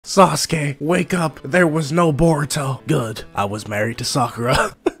Sasuke, wake up. There was no Boruto. Good. I was married to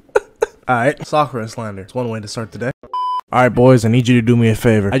Sakura. Alright, Sakura slander. It's one way to start the day. Alright boys, I need you to do me a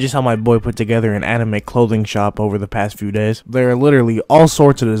favor. I just saw my boy put together an anime clothing shop over the past few days. There are literally all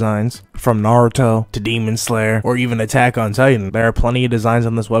sorts of designs, from Naruto to Demon Slayer, or even Attack on Titan. There are plenty of designs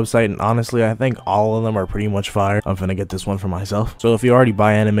on this website, and honestly, I think all of them are pretty much fire. I'm finna get this one for myself. So if you already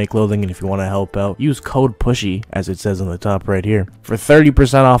buy anime clothing and if you want to help out, use code PUSHY, as it says on the top right here, for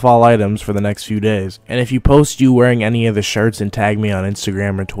 30% off all items for the next few days. And if you post you wearing any of the shirts and tag me on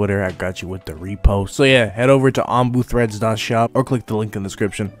Instagram or Twitter, I got you with the repost. So yeah, head over to onbuthreads.shop or click the link in the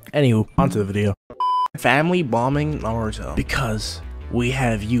description. Anywho, onto the video. Family bombing Naruto because we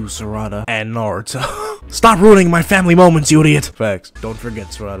have you, Sarada, and Naruto. Stop ruining my family moments, you idiot! Facts. Don't forget,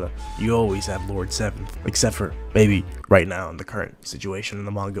 Sarada, you always have Lord 7th. Except for, maybe, right now in the current situation in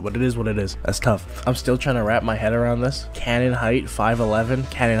the manga, but it is what it is. That's tough. I'm still trying to wrap my head around this. Canon height 5'11",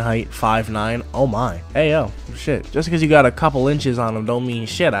 canon height 5'9". Oh my. Hey yo, shit. Just because you got a couple inches on them don't mean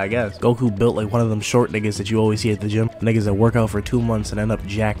shit, I guess. Goku built like one of them short niggas that you always see at the gym. Niggas that work out for 2 months and end up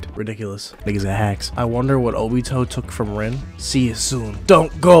jacked. Ridiculous. Niggas that hacks. I wonder what Obito took from Rin. See you soon.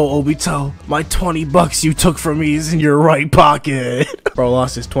 Don't go, Obito. My 20 bucks you took from me is in your right pocket. Bro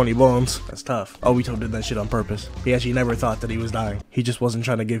lost his 20 bones. That's tough. Obito did that shit on purpose. He actually never thought that he was dying. He just wasn't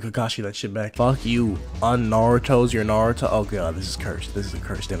trying to give Kakashi that shit back. Fuck you. Un-Naruto's your Naruto. Oh god, this is cursed. This is a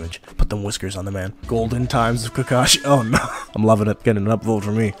cursed image. Put them whiskers on the man. Golden times of Kakashi. Oh no. I'm loving it. Getting an upvote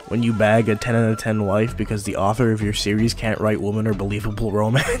for me. When you bag a 10 out of 10 wife because the author of your series can't write woman or believable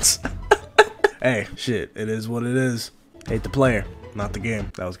romance. Hey, shit. It is what it is. Hate the player, not the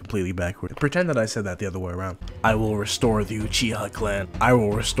game. That was completely backward. Pretend that I said that the other way around. I will restore the Uchiha clan. I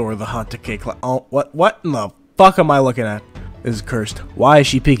will restore the Hatake clan. Oh, what in the fuck am I looking at? This is cursed. Why is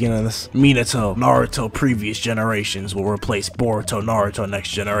she peeking on this? Minato, Naruto previous generations will replace Boruto, Naruto next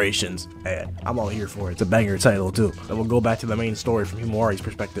generations. Hey, I'm all here for it. It's a banger title too. And we'll go back to the main story from Himawari's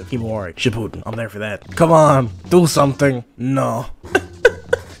perspective. Himawari, Shippuden, I'm there for that. Come on, do something. No.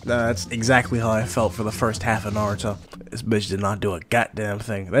 That's exactly how I felt for the first half of Naruto. This bitch did not do a goddamn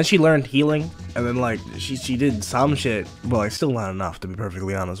thing. Then she learned healing, and then like she did some shit, but like still not enough, to be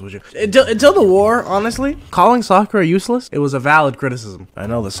perfectly honest with you. Until the war, honestly, calling Sakura useless, it was a valid criticism. I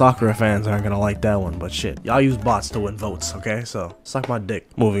know the Sakura fans aren't gonna like that one, but shit, y'all use bots to win votes, okay? So suck my dick.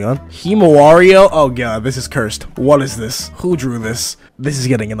 Moving on. Himawario. Oh god, this is cursed. What is this? Who drew this? This is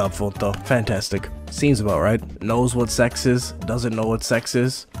getting an upvote though. Fantastic. Seems about right. Knows what sex is, doesn't know what sex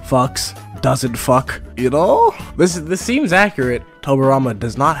is, fucks, doesn't fuck. You know? This seems accurate. Tobirama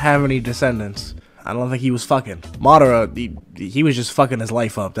does not have any descendants. I don't think he was fucking. Madara, he was just fucking his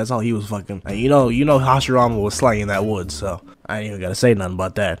life up. That's all he was fucking. And you know Hashirama was slaying that wood, so I ain't even gotta say nothing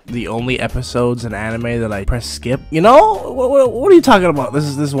about that. The only episodes in anime that I press skip. You know? What are you talking about?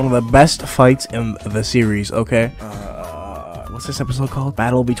 This is one of the best fights in the series, okay? What's this episode called?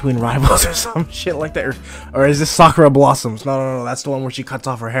 Battle Between Rivals or some shit like that? Or is this Sakura Blossoms? No, that's the one where she cuts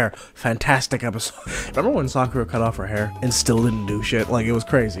off her hair. Fantastic episode. Remember when Sakura cut off her hair and still didn't do shit? Like, it was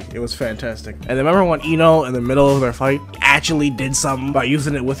crazy. It was fantastic. And then remember when Ino, in the middle of their fight, actually did something by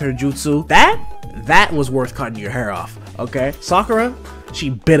using it with her jutsu? That was worth cutting your hair off, okay? Sakura, she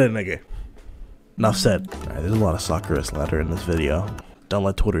bit a nigga. Enough said. Alright, there's a lot of Sakura slander in this video. Don't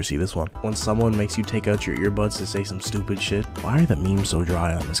let Twitter see this one. When someone makes you take out your earbuds to say some stupid shit. Why are the memes so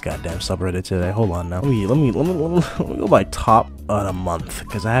dry on this goddamn subreddit today? Hold on now. Let me go by top of the month,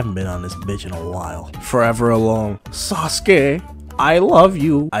 because I haven't been on this bitch in a while. Forever alone. Sasuke, I love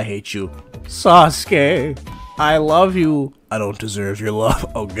you. I hate you. Sasuke, I love you. I don't deserve your love.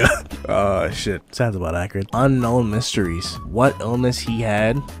 Oh god. Oh shit. Sounds about accurate. Unknown mysteries. What illness he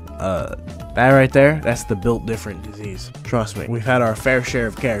had? That right there, that's the built different disease. Trust me, we've had our fair share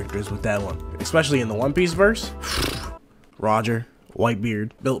of characters with that one. Especially in the One Piece verse. Roger,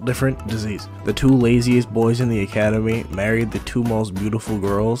 Whitebeard, built different disease. The 2 laziest boys in the academy married the 2 most beautiful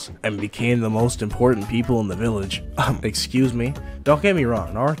girls and became the most important people in the village. Excuse me. Don't get me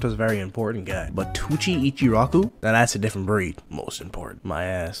wrong, Naruto's a very important guy, but Tuchi Ichiraku? Now that's a different breed. Most important. My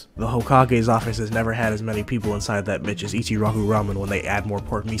ass. The Hokage's office has never had as many people inside that bitch as Ichiraku ramen when they add more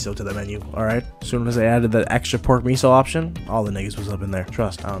pork miso to the menu, alright? As soon as they added that extra pork miso option, all the niggas was up in there.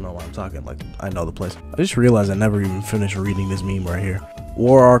 Trust, I don't know why I'm talking, like, I know the place. I just realized I never even finished reading this meme right here.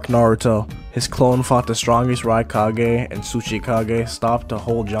 War Arc Naruto. His clone fought the strongest Raikage and Tsuchikage, stopped the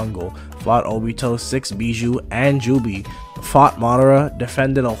whole jungle, fought Obito, 6 Biju, and Jubi, fought Madara,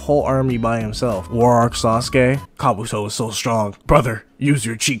 defended a whole army by himself. War Arc Sasuke. Kabuto is so strong. Brother, use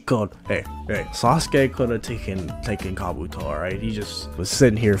your cheat code. Hey. Sasuke could have taken Kabuto, alright? He just was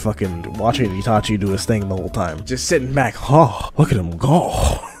sitting here fucking watching Itachi do his thing the whole time. Just sitting back. Oh, look at him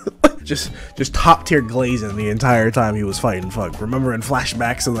go. Just top tier glazing the entire time he was fighting. Fuck, remembering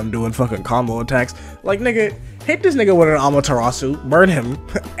flashbacks of them doing fucking combo attacks. Like, nigga, hit this nigga with an Amaterasu, burn him,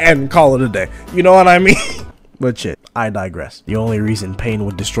 and call it a day. You know what I mean? But shit, I digress. The only reason Pain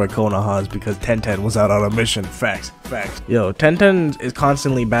would destroy Konoha is because Tenten was out on a mission. Facts. Yo, Tenten is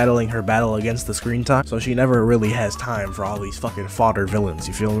constantly battling her battle against the screen time, so she never really has time for all these fucking fodder villains,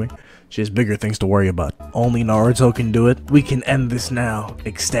 you feel me? She has bigger things to worry about. Only Naruto can do it. We can end this now.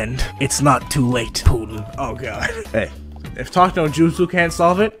 Extend. It's not too late, Putin. Oh god. Hey, if Talk No Jutsu can't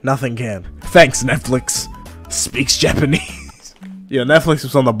solve it, nothing can. Thanks, Netflix. Speaks Japanese. Yo, Netflix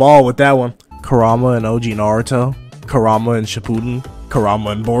was on the ball with that one. Kurama and OG Naruto. Kurama and Shippuden. Kurama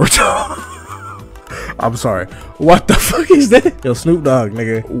and Boruto. I'm sorry. What the fuck is that? Yo, Snoop Dogg,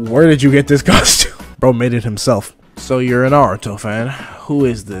 nigga. Where did you get this costume? Bro made it himself. So you're a Naruto fan. Who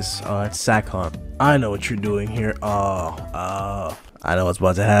is this? It's Sakon. I know what you're doing here. I know what's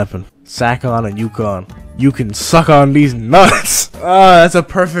about to happen. Sakon and Yukon. You can suck on these nuts. That's a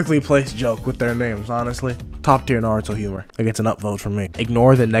perfectly placed joke with their names, honestly. Top tier Naruto humor. It gets an upvote from me.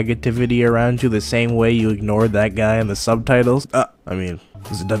 Ignore the negativity around you the same way you ignored that guy in the subtitles. I mean,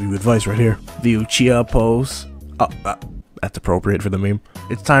 this is W advice right here. The Uchiha pose. That's appropriate for the meme.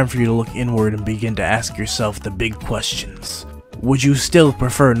 It's time for you to look inward and begin to ask yourself the big questions. Would you still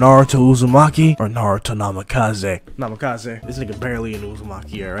prefer Naruto Uzumaki or Naruto Namikaze? Namikaze, this nigga barely an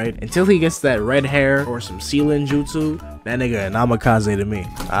Uzumaki, alright? Until he gets that red hair or some sealing jutsu, that nigga a Namikaze to me.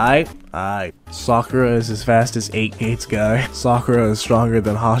 Alright. Sakura is as fast as 8 Gates guy. Sakura is stronger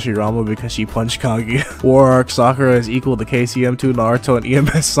than Hashirama because she punched Kaguya. War Arc Sakura is equal to KCM2 Naruto and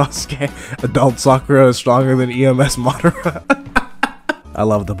EMS Sasuke. Adult Sakura is stronger than EMS Madara. I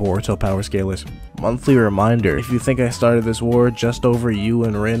love the Boruto power scalers. Monthly reminder, if you think I started this war just over you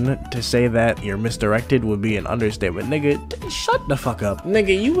and Rin, to say that you're misdirected would be an understatement. Nigga, shut the fuck up.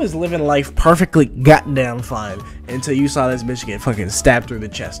 Nigga, you was living life perfectly goddamn fine until you saw this bitch get fucking stabbed through the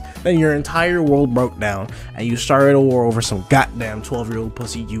chest. Then your entire world broke down and you started a war over some goddamn 12-year-old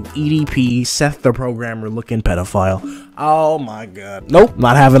pussy, you EDP, Seth the programmer looking pedophile. Oh my god. Nope,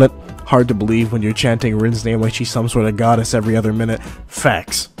 not having it. Hard to believe when you're chanting Rin's name like she's some sort of goddess every other minute.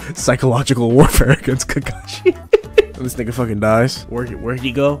 Facts. Psychological warfare against Kakashi. This nigga fucking dies. Where'd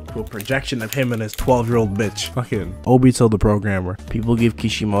he go? To a projection of him and his 12-year-old bitch. Fucking Obito the programmer. People give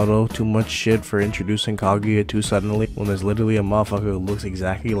Kishimoto too much shit for introducing Kaguya too suddenly when there's literally a motherfucker who looks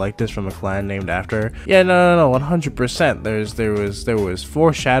exactly like this from a clan named after her. Yeah, no, 100%. There was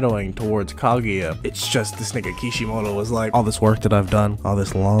foreshadowing towards Kaguya. It's just this nigga Kishimoto was like, all this work that I've done, all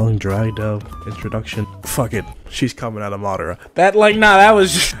this long dried up introduction. Fuck it. She's coming out of Madara. That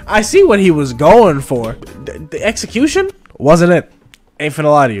was just, I see what he was going for. The execution wasn't it. Ain't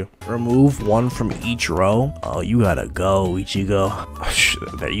finna lie to you. Remove one from each row. Oh, you gotta go,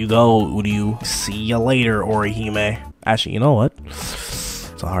 Ichigo. There you go, Uryu. See ya later, Orihime. Actually, you know what?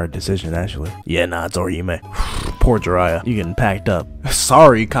 It's a hard decision, actually. Yeah, nah, it's Orihime. Poor Jiraiya. You getting packed up.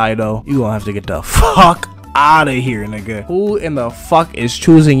 Sorry, Kaido. You gonna have to get the fuck out of here, nigga. Who in the fuck is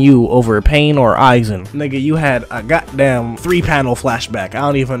choosing you over Pain or Aizen? Nigga, you had a goddamn 3-panel flashback. I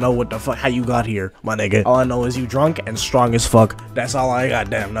don't even know what the fuck, how you got here, my nigga. All I know is you drunk and strong as fuck. That's all I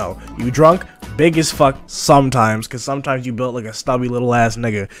goddamn know. You drunk, big as fuck sometimes, cause sometimes you built like a stubby little ass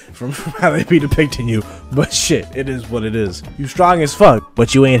nigga from how they be depicting you. But shit, it is what it is. You strong as fuck,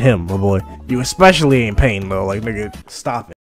 but you ain't him, my boy. You especially ain't Pain though, like nigga, stop it.